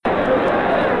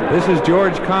This is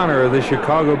George Connor of the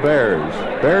Chicago Bears.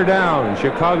 Bear down,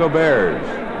 Chicago Bears.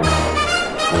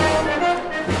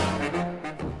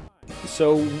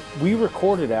 So we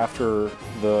recorded after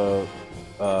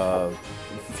a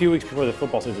few weeks before the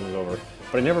football season was over,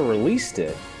 but I never released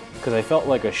it because I felt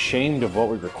like ashamed of what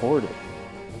we recorded.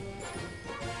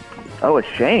 Oh,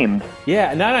 ashamed?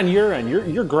 Yeah, not on your end.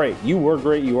 You're great. You were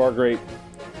great. You are great.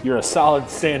 You're a solid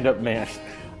stand-up man.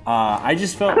 I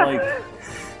just felt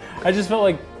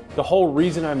like the whole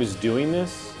reason I was doing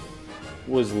this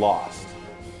was lost.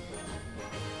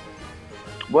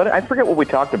 What? I forget what we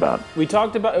talked about. We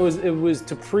talked about it was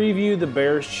to preview the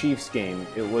Bears-Chiefs game.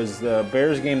 It was the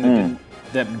Bears game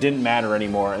that didn't matter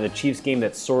anymore, and the Chiefs game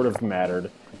that sort of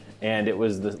mattered. And it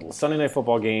was the Sunday Night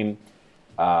Football game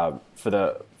for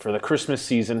the Christmas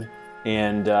season,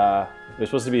 and it was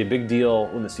supposed to be a big deal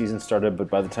when the season started, but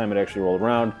by the time it actually rolled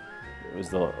around, it was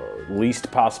the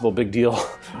least possible big deal.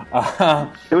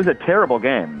 It was a terrible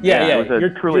game. Yeah. It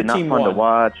was truly not fun to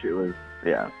watch. It was,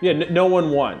 yeah. Yeah, no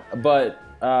one won, but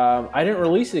I didn't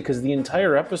release it because the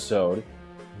entire episode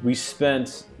we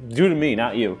spent, due to me,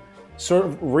 not you, sort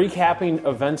of recapping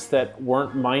events that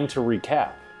weren't mine to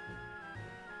recap.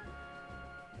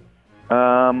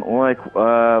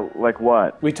 Like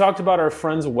what? We talked about our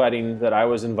friend's wedding that I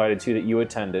was invited to that you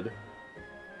attended.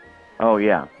 Oh,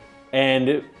 yeah. And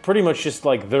it pretty much just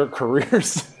like their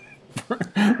careers.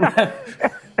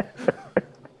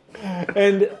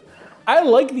 And I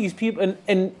like these people,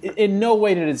 and in no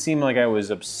way did it seem like I was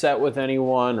upset with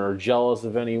anyone or jealous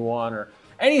of anyone or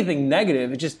anything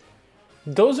negative. It just,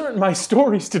 those aren't my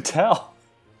stories to tell.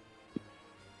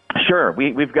 Sure,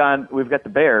 we've got the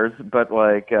Bears, but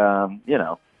like you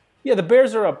know. Yeah, the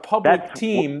Bears are a public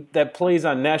team that plays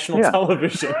on national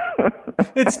television.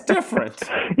 It's different.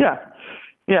 Yeah,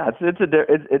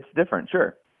 it's different.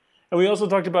 Sure. And we also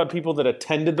talked about people that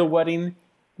attended the wedding,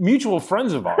 mutual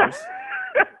friends of ours.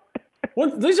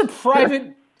 These are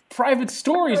private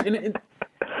stories, and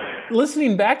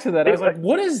listening back to that, I was like,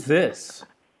 "What is this?"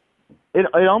 It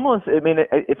almost. I mean,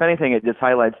 if anything, it just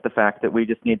highlights the fact that we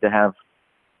just need to have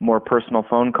more personal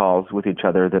phone calls with each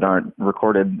other that aren't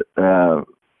recorded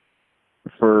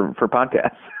for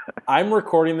podcasts. I'm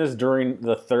recording this during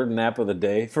the third nap of the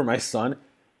day for my son.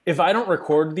 If I don't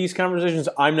record these conversations,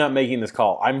 I'm not making this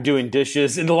call. I'm doing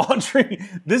dishes and laundry.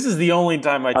 This is the only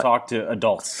time I talk to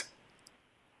adults.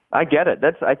 I get it.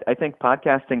 I think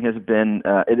podcasting has been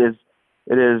it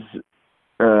is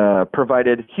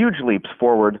provided huge leaps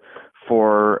forward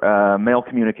for male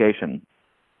communication.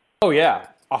 Oh yeah,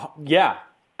 yeah.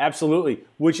 Absolutely,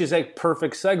 which is a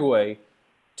perfect segue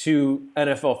to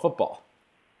NFL football.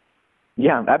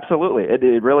 Yeah, absolutely.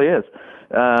 It really is.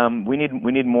 We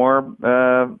need more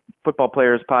football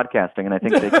players podcasting, and I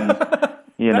think they can,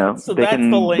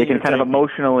 they can kind of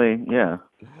emotionally, yeah.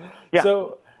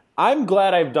 So I'm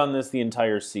glad I've done this the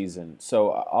entire season. So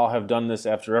I'll have done this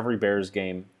after every Bears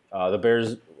game. The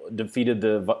Bears defeated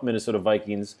the Minnesota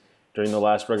Vikings during the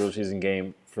last regular season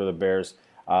game for the Bears.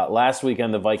 Last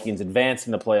weekend, the Vikings advanced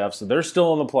in the playoffs, so they're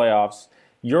still in the playoffs.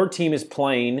 Your team is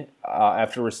playing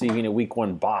after receiving a Week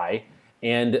 1 bye,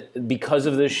 and because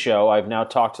of this show, I've now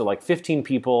talked to like 15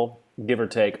 people, give or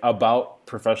take, about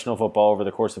professional football over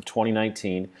the course of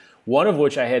 2019, one of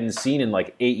which I hadn't seen in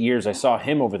like 8 years. I saw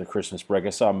him over the Christmas break. I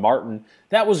saw Martin.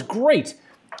 That was great.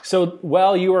 So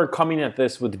while you are coming at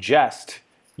this with jest,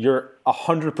 you're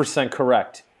 100%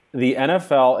 correct. The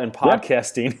NFL and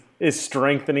podcasting is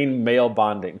strengthening male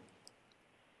bonding.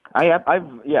 I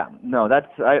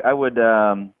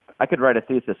could write a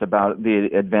thesis about the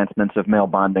advancements of male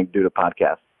bonding due to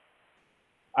podcasts.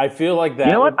 I feel like that.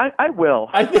 You know what? I will.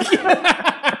 I think.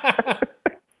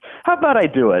 How about I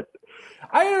do it?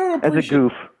 I don't appreciate. As a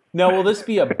goof. Now, will this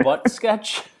be a butt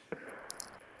sketch?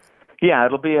 Yeah,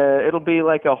 it'll be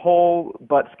like a whole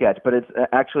butt sketch, but it's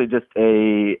actually just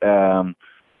an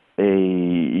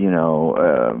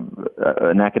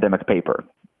academic paper.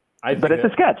 But it's a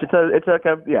sketch. It's like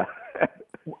a yeah.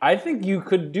 I think you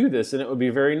could do this, and it would be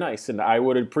very nice, and I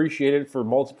would appreciate it for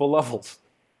multiple levels.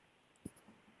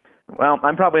 Well,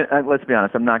 I'm probably. Let's be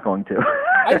honest. I'm not going to.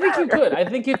 I think you could. I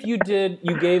think if you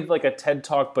gave like a TED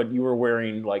Talk, but you were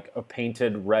wearing like a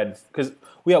painted red. Because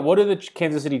what do the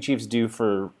Kansas City Chiefs do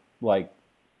for like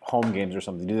home games or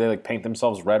something? Do they like paint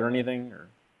themselves red or anything? Or?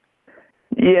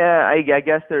 Yeah, I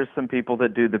guess there's some people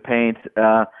that do the paint.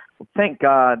 Thank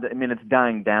God. I mean, it's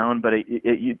dying down, but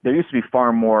there used to be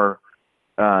far more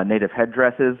native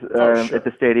headdresses at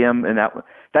the stadium, and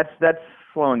that's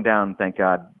slowing down. Thank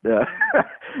God.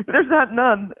 There's not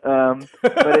none.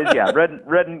 But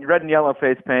red and yellow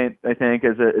face paint, I think,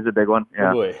 is a big one. Yeah.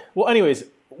 Oh boy. Well, anyways,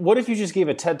 what if you just gave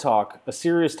a TED Talk, a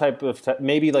serious type of,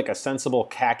 maybe like a sensible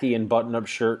khaki and button-up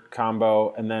shirt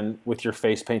combo, and then with your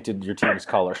face painted your team's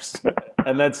colors,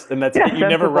 and that's it. You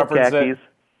never reference khakis.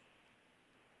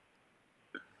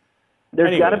 It.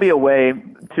 There's got to be a way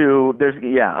to.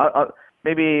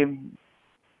 Maybe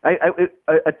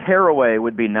a tearaway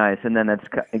would be nice, and then it's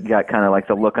got kind of like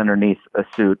the look underneath a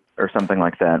suit or something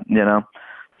like that.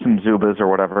 Some Zubas or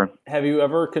whatever. Have you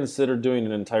ever considered doing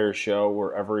an entire show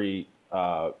where every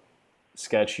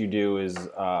sketch you do is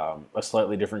a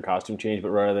slightly different costume change,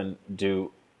 but rather than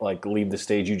leave the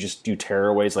stage, you just do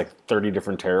tearaways, like 30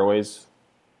 different tearaways?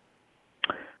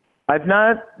 I've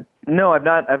not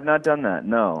done that.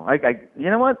 No. You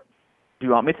know what? Do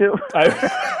you want me to?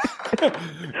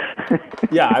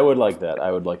 Yeah, I would like that.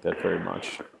 I would like that very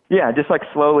much. Yeah, just like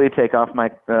slowly take off my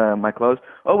clothes.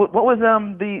 Oh, what was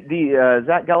the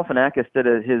Zach Galifianakis did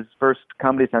his first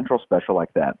Comedy Central special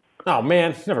like that? Oh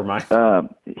man, never mind.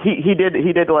 He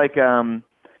did like I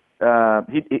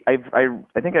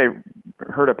think I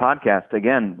heard a podcast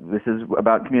again. This is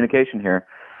about communication here,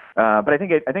 but I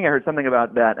think I heard something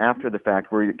about that after the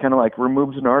fact, where he kind of like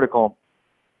removes an article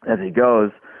as he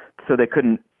goes, so they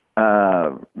couldn't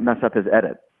mess up his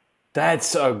edit.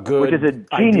 That's a good, which is a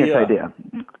genius idea.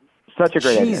 Such a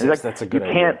great idea. Like, that's a good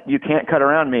idea. You can't cut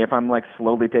around me if I'm like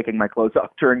slowly taking my clothes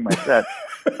off during my set.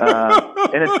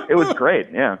 And it was great.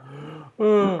 Yeah.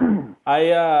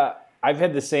 I've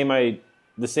had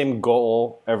the same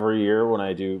goal every year when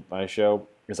I do my show,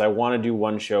 because I want to do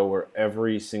one show where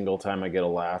every single time I get a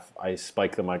laugh, I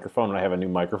spike the microphone and I have a new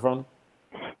microphone.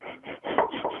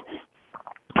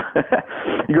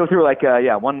 You go through like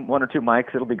one or two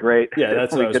mics. It'll be great. Yeah,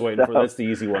 that's what I was waiting for. That's the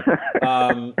easy one.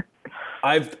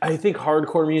 I think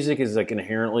hardcore music is like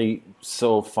inherently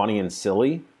so funny and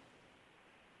silly.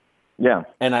 Yeah.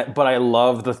 But I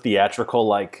love the theatrical,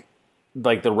 like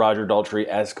the Roger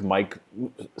Daltrey-esque mic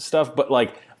stuff. But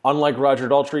like, unlike Roger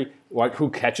Daltrey, like, who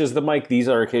catches the mic, these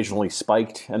are occasionally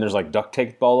spiked and there's like duct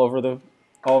tape all over them.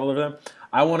 I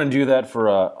want to do that for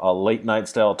a late night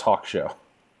style talk show.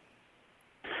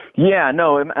 Yeah,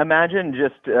 no, imagine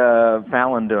just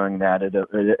Fallon doing that at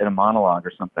a monologue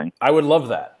or something. I would love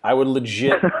that. I would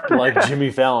legit like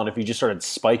Jimmy Fallon if he just started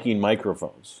spiking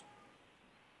microphones.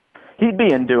 He'd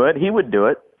be into it. He would do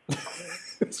it.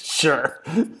 Sure.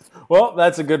 Well,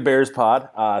 that's a good Bears pod.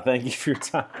 Thank you for your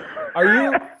time.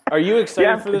 Are you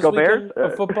excited for this weekend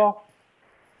of football?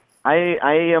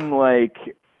 I'm like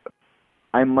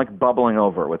bubbling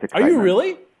over with excitement. Are you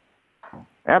really?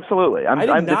 Absolutely.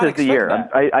 This is the year.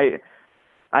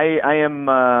 I'm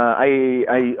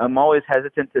always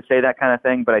hesitant to say that kind of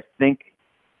thing, but I think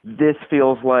this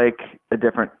feels like a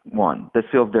different one. This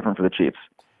feels different for the Chiefs.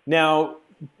 Now,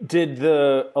 did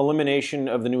the elimination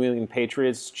of the New England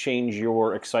Patriots change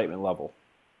your excitement level?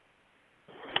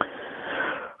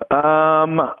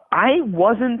 I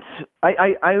wasn't.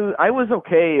 I was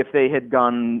okay if they had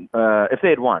gone. If they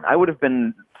had won, I would have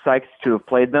been psyched to have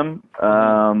played them.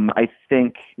 I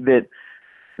think that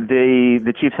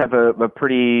the Chiefs have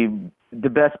the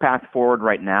best path forward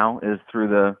right now is through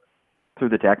the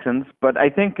Texans. But I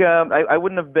think I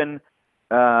wouldn't have been.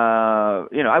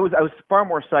 I was far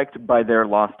more psyched by their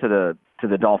loss to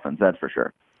the Dolphins. That's for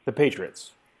sure. The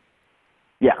Patriots.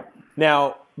 Yeah.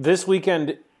 Now this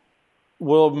weekend.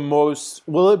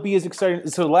 Will it be as exciting?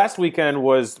 So last weekend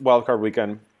was wild card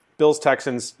weekend. Bills,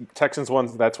 Texans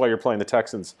won. That's why you're playing the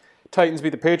Texans. Titans beat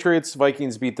the Patriots.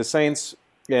 Vikings beat the Saints.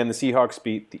 And the Seahawks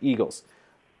beat the Eagles.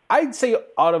 I'd say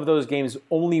out of those games,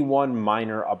 only one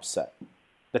minor upset.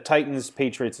 The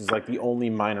Titans-Patriots is like the only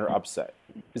minor upset.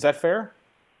 Is that fair?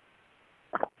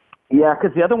 Yeah,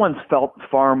 because the other ones felt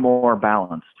far more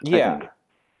balanced. Yeah.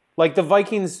 Like the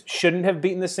Vikings shouldn't have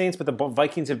beaten the Saints, but the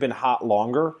Vikings have been hot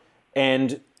longer.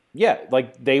 And, yeah,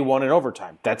 like they won in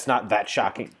overtime. That's not that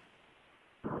shocking.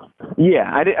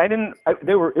 Yeah, it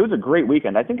was a great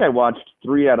weekend. I think I watched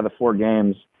 3 out of the 4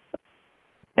 games,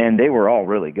 and they were all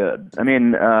really good. I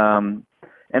mean, and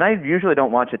I usually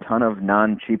don't watch a ton of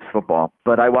non-Chiefs football,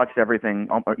 but I watched everything,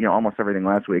 almost everything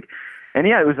last week. And,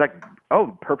 yeah, it was like,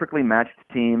 perfectly matched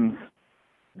teams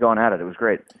going at it. It was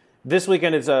great. This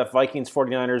weekend is Vikings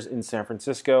 49ers in San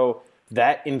Francisco.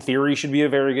 That, in theory, should be a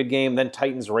very good game. Then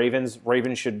Titans-Ravens.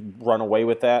 Ravens should run away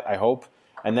with that, I hope.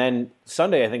 And then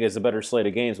Sunday, I think, is a better slate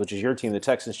of games, which is your team, the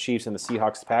Texans, Chiefs, and the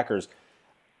Seahawks, Packers.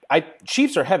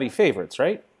 Chiefs are heavy favorites,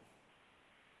 right?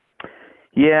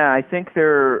 Yeah, I think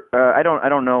they're. I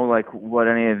don't know like what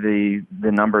any of the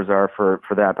numbers are for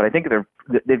that, but I think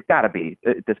they've got to be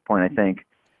at this point. I think.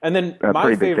 And then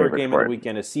my favorite game of the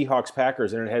weekend is Seahawks,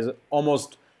 Packers, and it has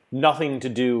almost nothing to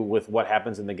do with what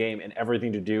happens in the game and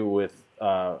everything to do with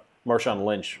Marshawn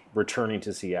Lynch returning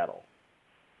to Seattle.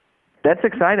 That's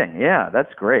exciting. Yeah,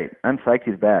 that's great. I'm psyched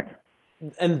he's back.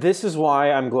 And this is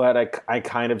why I'm glad I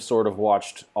kind of sort of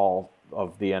watched all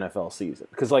of the NFL season.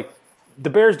 Because, like, the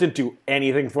Bears didn't do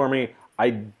anything for me.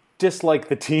 I dislike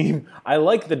the team. I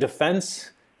like the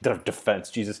defense.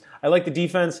 Jesus. I like the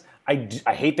defense. I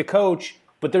hate the coach,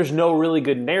 but there's no really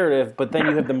good narrative. But then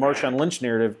you have the Marshawn Lynch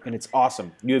narrative, and it's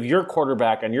awesome. You have your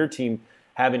quarterback on your team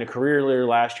having a career year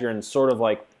last year and sort of,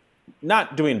 like,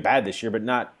 not doing bad this year, but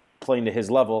not playing to his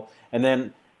level. And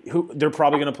then they're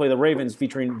probably going to play the Ravens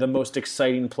featuring the most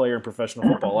exciting player in professional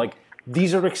football. Like,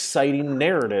 these are exciting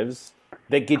narratives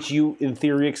that get you, in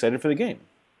theory, excited for the game.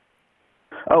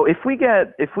 Oh, if we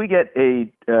get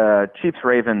a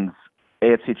Chiefs-Ravens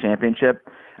AFC Championship,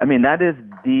 I mean, that is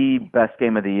the best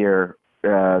game of the year.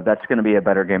 That's going to be a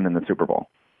better game than the Super Bowl.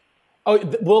 Oh,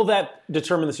 will that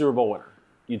determine the Super Bowl winner,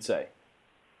 you'd say?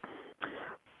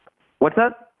 What's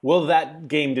that? Will that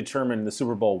game determine the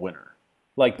Super Bowl winner?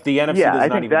 Like, the NFC Yeah, does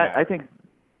not even matter. I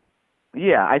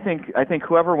think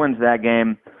whoever wins that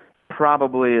game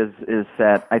probably is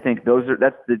set. I think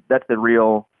that's the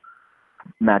real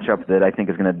matchup that I think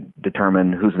is going to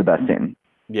determine who's the best team.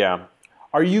 Yeah.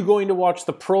 Are you going to watch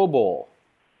the Pro Bowl?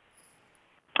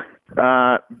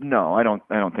 No, I don't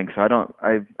think so. I don't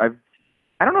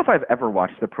know if I've ever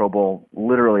watched the Pro Bowl,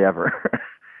 literally ever.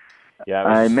 Yeah,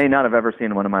 I may not have ever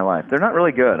seen one in my life. They're not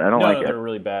really good. I don't like it. No, they're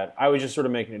really bad. I was just sort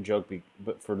of making a joke,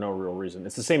 but for no real reason.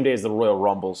 It's the same day as the Royal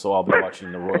Rumble, so I'll be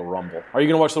watching the Royal Rumble. Are you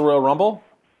going to watch the Royal Rumble?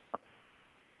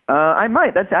 I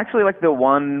might. That's actually like the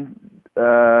one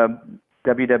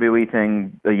WWE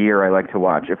thing a year I like to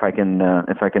watch. If I can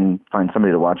find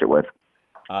somebody to watch it with.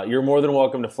 You're more than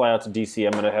welcome to fly out to DC.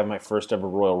 I'm going to have my first ever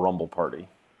Royal Rumble party.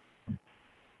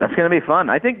 That's going to be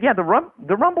fun. I think, yeah, the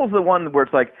Rumble's the one where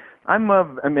it's like, I'm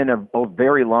in a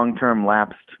very long-term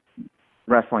lapsed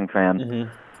wrestling fan. Mm-hmm.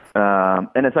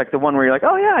 And it's like the one where you're like,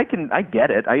 oh yeah, I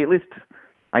get it.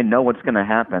 I know what's going to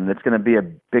happen. It's going to be a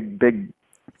big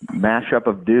mashup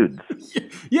of dudes.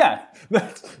 Yeah.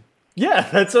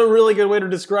 That's a really good way to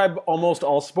describe almost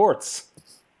all sports.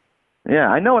 Yeah,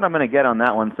 I know what I'm going to get on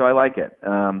that one, so I like it.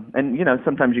 And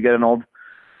sometimes you get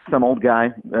some old guy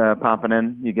popping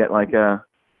in. You get like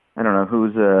I don't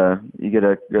know you get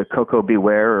a Coco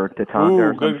Beware or Tatanka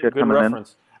or some shit coming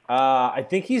reference. In. I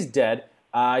think he's dead.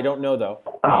 I don't know though.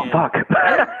 Oh, fuck.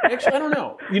 Actually, I don't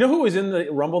know. You know who was in the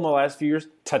Rumble in the last few years?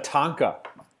 Tatanka.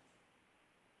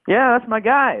 Yeah, that's my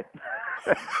guy.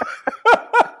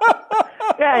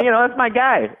 Yeah, that's my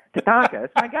guy. Tatanka,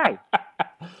 that's my guy.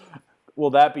 Will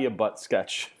that be a butt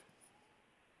sketch?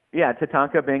 Yeah,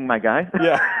 Tatanka being my guy.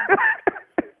 Yeah.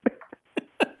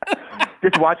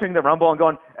 Just watching the Rumble and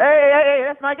going, hey,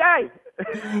 that's my guy.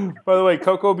 By the way,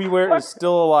 Coco Beware is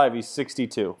still alive. He's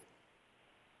 62.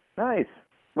 Nice.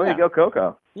 Way to go,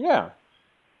 Coco. Yeah.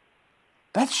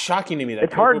 That's shocking to me.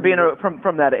 It's hard being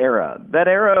from that era. That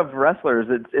era of wrestlers.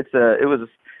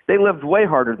 They lived way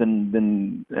harder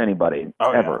than anybody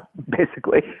ever,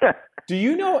 basically. Do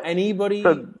you know anybody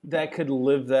that could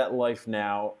live that life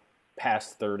now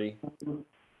past 30?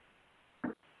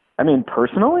 I mean,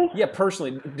 personally? Yeah,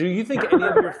 personally. Do you think any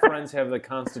of your friends have the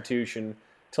constitution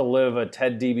to live a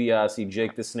Ted DiBiase,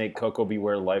 Jake the Snake, Coco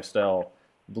Beware lifestyle,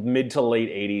 mid to late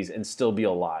 80s, and still be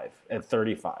alive at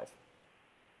 35?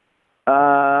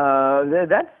 I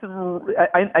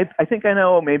think I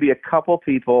know maybe a couple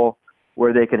people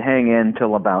where they could hang in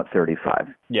till about 35.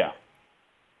 Yeah.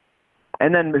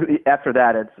 And then after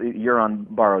that, you're on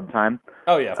borrowed time.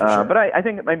 Oh yeah, for sure. But I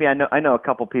think maybe I know a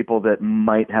couple people that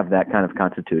might have that kind of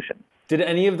constitution. Did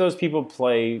any of those people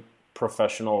play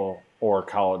professional or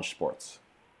college sports?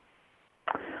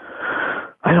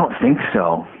 I don't think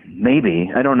so.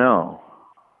 Maybe, I don't know.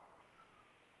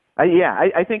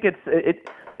 I think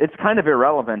it's kind of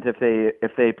irrelevant if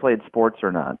they played sports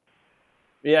or not.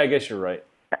 Yeah, I guess you're right.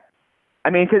 I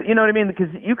mean, cause, you know what I mean?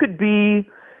 Because you could be.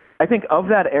 I think of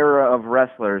that era of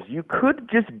wrestlers, you could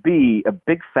just be a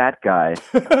big fat guy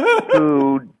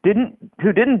who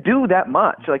didn't do that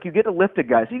much. Like, you get to lift a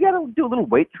guy, so you got to do a little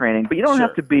weight training, but you don't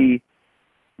have to be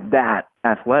that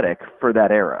athletic for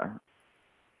that era.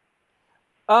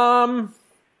 Yeah,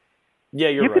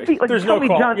 you're right. Could be, like, There's no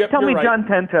call. Tell me, John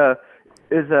Tenta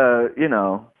is I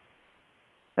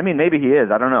mean, maybe he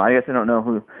is. I don't know. I guess I don't know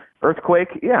who.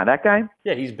 Earthquake? Yeah, that guy.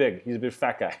 Yeah, he's big. He's a big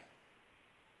fat guy.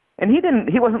 And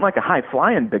he wasn't like a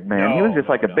high-flying big man. No, he was just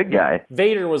like a big guy.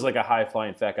 Vader was like a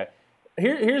high-flying fat guy.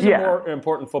 Here's a more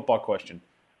important football question.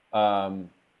 The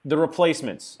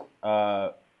replacements.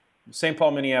 St.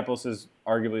 Paul, Minneapolis is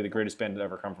arguably the greatest band to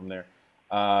ever come from there.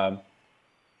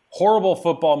 Horrible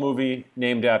football movie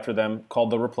named after them called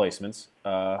The Replacements.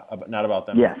 Not about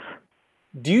them. Yes.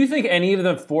 Do you think any of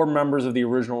the 4 members of the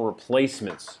original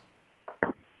Replacements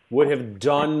would have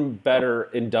done better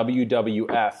in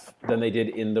WWF than they did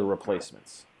in The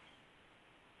Replacements?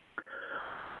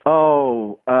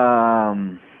 Oh,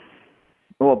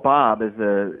 well, Bob is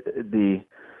the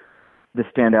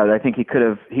standout. I think he could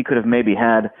have maybe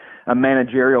had a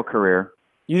managerial career.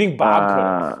 You think Bob could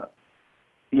have?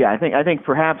 Yeah, I think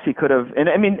perhaps he could have. And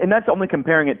I mean, and that's only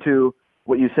comparing it to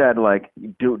what you said. Like,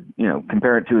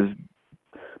 compare it to his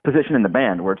position in the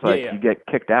band, where it's like you get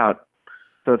kicked out.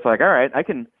 So it's like, all right,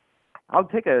 I'll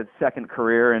take a second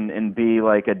career and be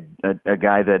like a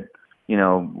guy that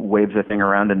waves a thing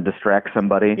around and distracts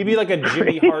somebody. He'd be like a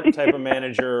Jimmy Hart type of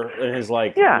manager in his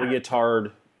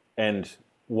leotard and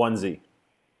onesie.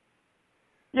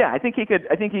 Yeah, I think he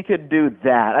could do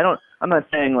that. I'm not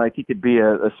saying like he could be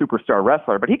a superstar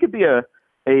wrestler, but he could be a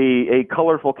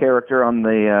colorful character on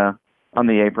the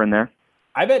apron there.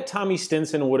 I bet Tommy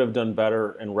Stinson would have done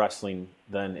better in wrestling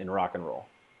than in rock and roll.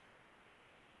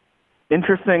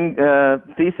 Interesting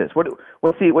thesis.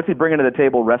 What's he bringing to the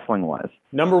table wrestling wise?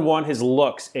 Number one, his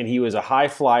looks, and he was a high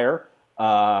flyer.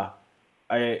 I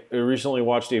recently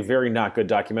watched a very not good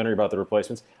documentary about the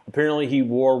Replacements. Apparently, he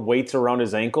wore weights around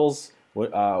his ankles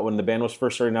when the band was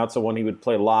first starting out. So when he would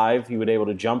play live, he would be able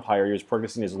to jump higher. He was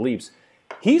practicing his leaps.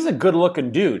 He's a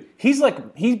good-looking dude. He's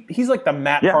like the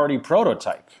Matt Hardy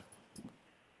prototype.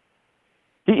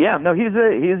 He's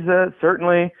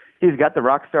certainly he's got the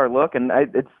rock star look, and I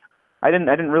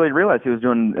didn't really realize he was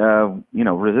doing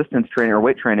resistance training or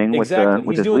weight training with He's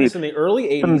his doing leaps. this in the early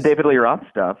 80s. Some David Lee Roth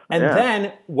stuff. And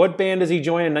then what band does he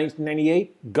join in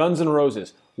 1998? Guns N'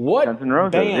 Roses. What Guns N'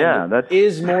 Roses, band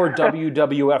is more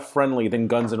WWF friendly than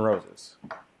Guns N' Roses?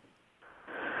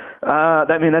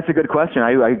 That's a good question.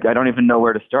 I don't even know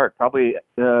where to start. Probably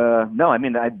no. I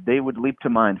mean, they would leap to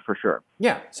mind for sure.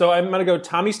 Yeah. So I'm gonna go.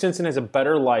 Tommy Stinson has a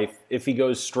better life if he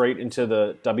goes straight into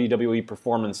the WWE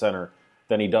Performance Center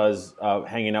than he does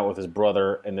hanging out with his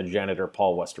brother and the janitor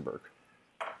Paul Westerberg.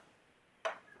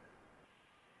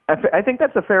 I think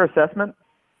that's a fair assessment.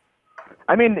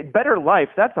 I mean, better life.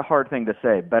 That's a hard thing to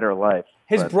say. Better life.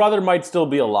 His brother might still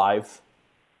be alive.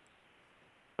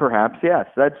 Perhaps, yes.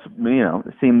 That's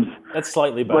it seems that's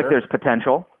slightly better. Like there's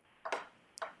potential.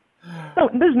 No,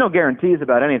 there's no guarantees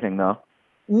about anything, though.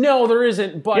 No, there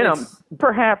isn't. But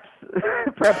perhaps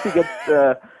he gets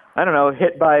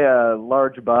hit by a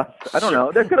large bus. I don't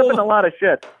know. There could have been a lot of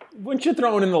shit. Once you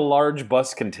throw in the large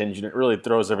bus contingent, it really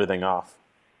throws everything off.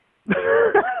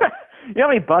 You know how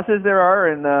many buses there are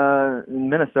in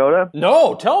Minnesota?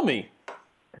 No, tell me.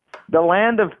 The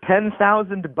land of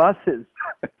 10,000 buses.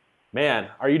 Man,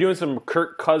 are you doing some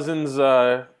Kirk Cousins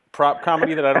prop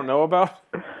comedy that I don't know about?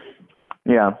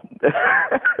 Yeah.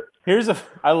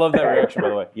 I love that reaction, by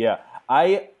the way. Yeah.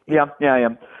 I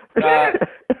am.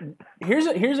 Here's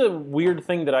a weird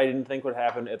thing that I didn't think would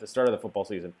happen at the start of the football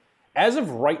season. As of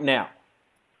right now,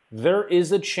 there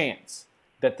is a chance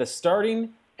that the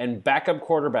starting and backup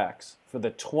quarterbacks for the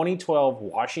 2012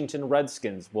 Washington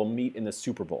Redskins will meet in the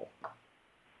Super Bowl.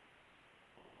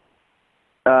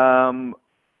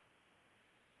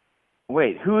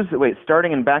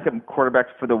 Starting and backup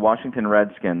quarterbacks for the Washington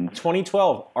Redskins.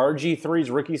 2012, RG3's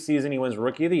rookie season, he wins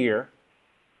Rookie of the Year.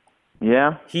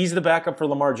 Yeah. He's the backup for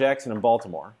Lamar Jackson in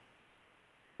Baltimore.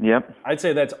 Yep. I'd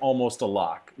say that's almost a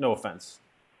lock. No offense.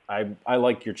 I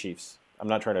like your Chiefs. I'm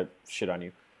not trying to shit on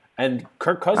you. And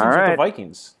Kirk Cousins with the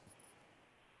Vikings.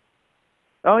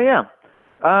 Oh, yeah.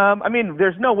 I mean,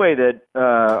 there's no way that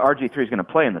RG3 is going to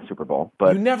play in the Super Bowl.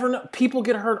 But you never know. People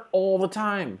get hurt all the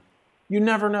time. You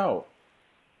never know.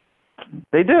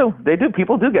 They do.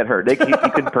 People do get hurt. He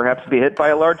could perhaps be hit by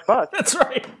a large bus. That's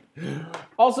right.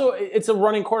 Also, it's a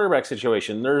running quarterback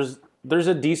situation. There's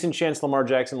a decent chance Lamar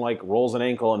Jackson rolls an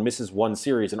ankle and misses one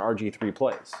series and RG3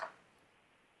 plays.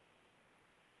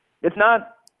 It's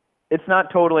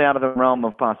not totally out of the realm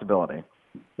of possibility.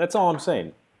 That's all I'm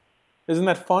saying. Isn't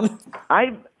that fun?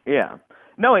 Yeah.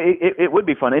 No, it would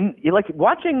be fun. And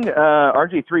watching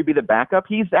RG3 be the backup,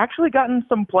 he's actually gotten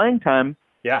some playing time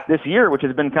this year, which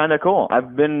has been kind of cool.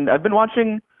 I've been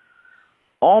watching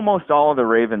almost all of the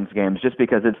Ravens games just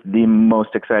because it's the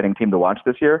most exciting team to watch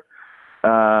this year.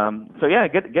 So yeah,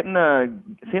 seeing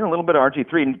a little bit of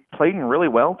RG3 and playing really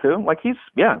well too.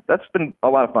 That's been a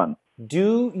lot of fun.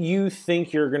 Do you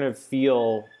think you're going to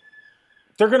feel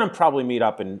they're going to probably meet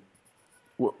up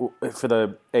for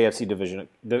the AFC division,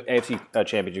 the AFC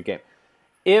championship game?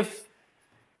 If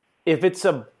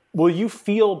will you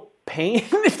feel pain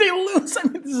if they lose? I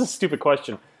mean, this is a stupid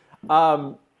question.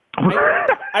 I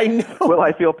know. Will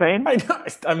I feel pain? I know.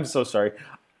 I'm so sorry.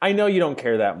 I know you don't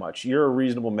care that much. You're a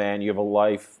reasonable man. You have a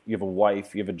life. You have a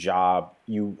wife. You have a job.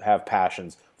 You have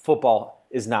passions. Football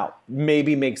is not,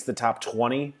 maybe makes the top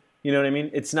 20. You know what I mean?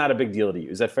 It's not a big deal to you.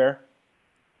 Is that fair?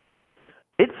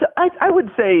 I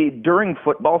would say during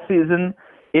football season,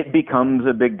 it becomes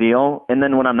a big deal. And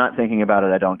then when I'm not thinking about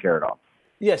it, I don't care at all.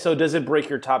 Yeah, so does it break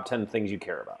your top 10 things you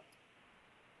care about?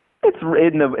 It's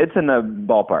in the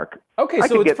ballpark. Okay,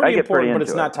 so it's pretty important, but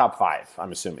it's not top 5,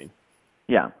 I'm assuming.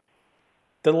 Yeah.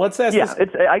 Then let's ask this.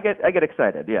 Yeah, I get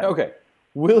excited, yeah. Okay.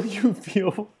 Will you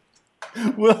feel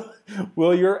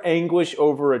will your anguish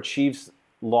over a Chiefs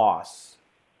loss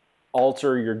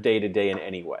alter your day-to-day in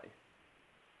any way?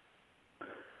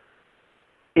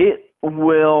 It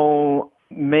will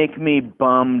make me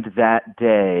bummed that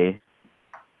day,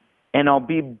 and I'll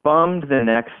be bummed the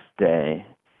next day.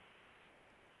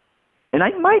 And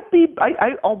I might be,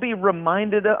 I'll be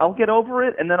reminded, I'll get over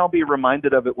it, and then I'll be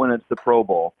reminded of it when it's the Pro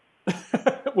Bowl.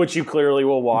 Which you clearly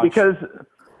will watch.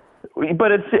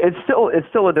 But it's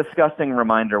still a disgusting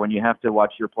reminder when you have to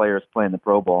watch your players play in the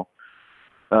Pro Bowl.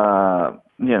 That's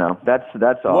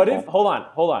awful. What if, hold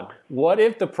on. What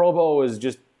if the Pro Bowl was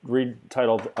just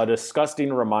retitled A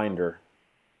Disgusting Reminder,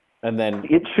 and then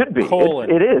it should be.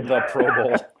 It is the Pro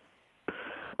Bowl.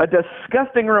 A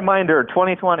disgusting reminder,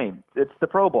 2020. It's the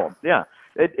Pro Bowl. Yeah,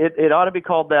 it ought to be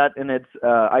called that, and it's.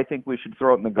 I think we should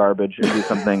throw it in the garbage and do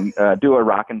something. Do a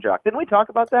rock and jock. Didn't we talk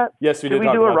about that? Yes, we did. Did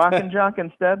we do a rock and jock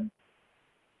instead?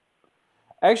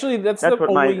 Actually, that's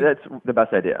the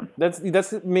best idea.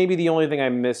 That's maybe the only thing I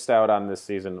missed out on this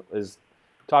season is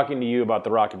talking to you about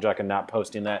the rock and jock and not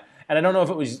posting that. And I don't know if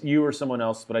it was you or someone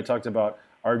else, but I talked about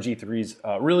RG3's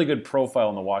really good profile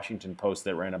in the Washington Post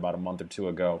that ran about a month or two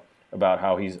ago about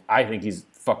how I think he's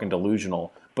fucking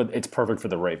delusional, but it's perfect for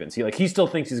the Ravens. He still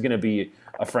thinks he's going to be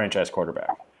a franchise quarterback.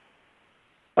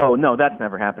 Oh no, that's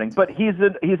never happening. But he's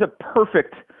a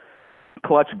perfect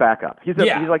clutch backup.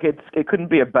 It couldn't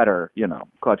be a better,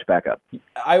 clutch backup.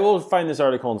 I will find this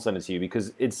article and send it to you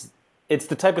because it's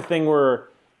the type of thing where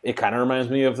it kind of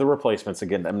reminds me of The Replacements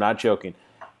again. I'm not joking.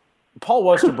 Paul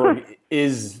Westerberg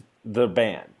is the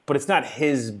band, but it's not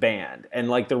his band. And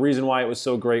the reason why it was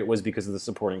so great was because of the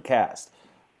supporting cast.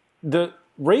 The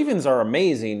Ravens are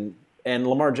amazing, and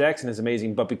Lamar Jackson is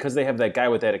amazing, but because they have that guy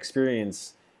with that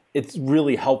experience, it's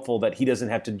really helpful that he doesn't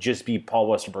have to just be Paul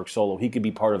Westerberg solo. He could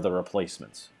be part of The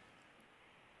Replacements.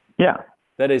 Yeah.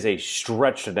 That is a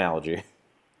stretched analogy.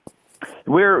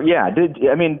 Did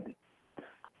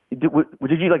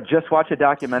you just watch a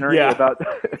documentary about?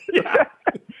 Yeah.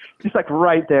 Just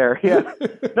right there. Yeah.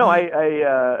 No,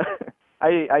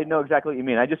 I know exactly what you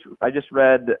mean. I just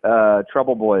read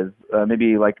Trouble Boys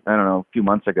maybe a few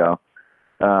months ago.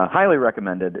 Highly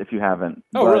recommended if you haven't.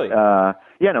 Oh, really?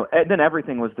 And then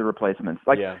everything was The Replacements.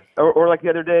 Or the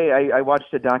other day, I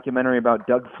watched a documentary about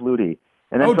Doug Flutie,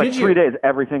 and then for 3 days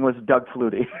everything was Doug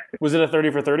Flutie. Was it a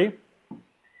 30 for 30?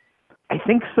 I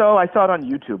think so. I saw it on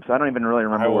YouTube, so I don't even really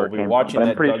remember where it came from. But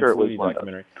I'm pretty sure it was one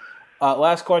documentary.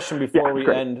 Last question before we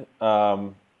end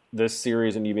this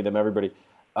series and you meet them, everybody.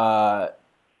 Are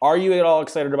you at all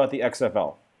excited about the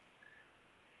XFL?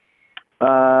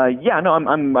 I'm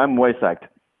way psyched.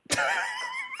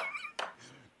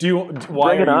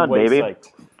 Why Bring it on, baby. Psyched?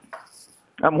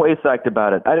 I'm way psyched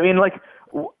about it. I mean,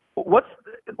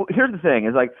 here's the thing: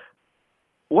 is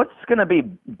what's going to be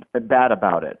bad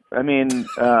about it? I mean,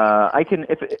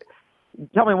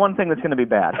 tell me one thing that's going to be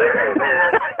bad.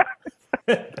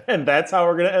 And that's how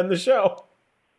we're going to end the show.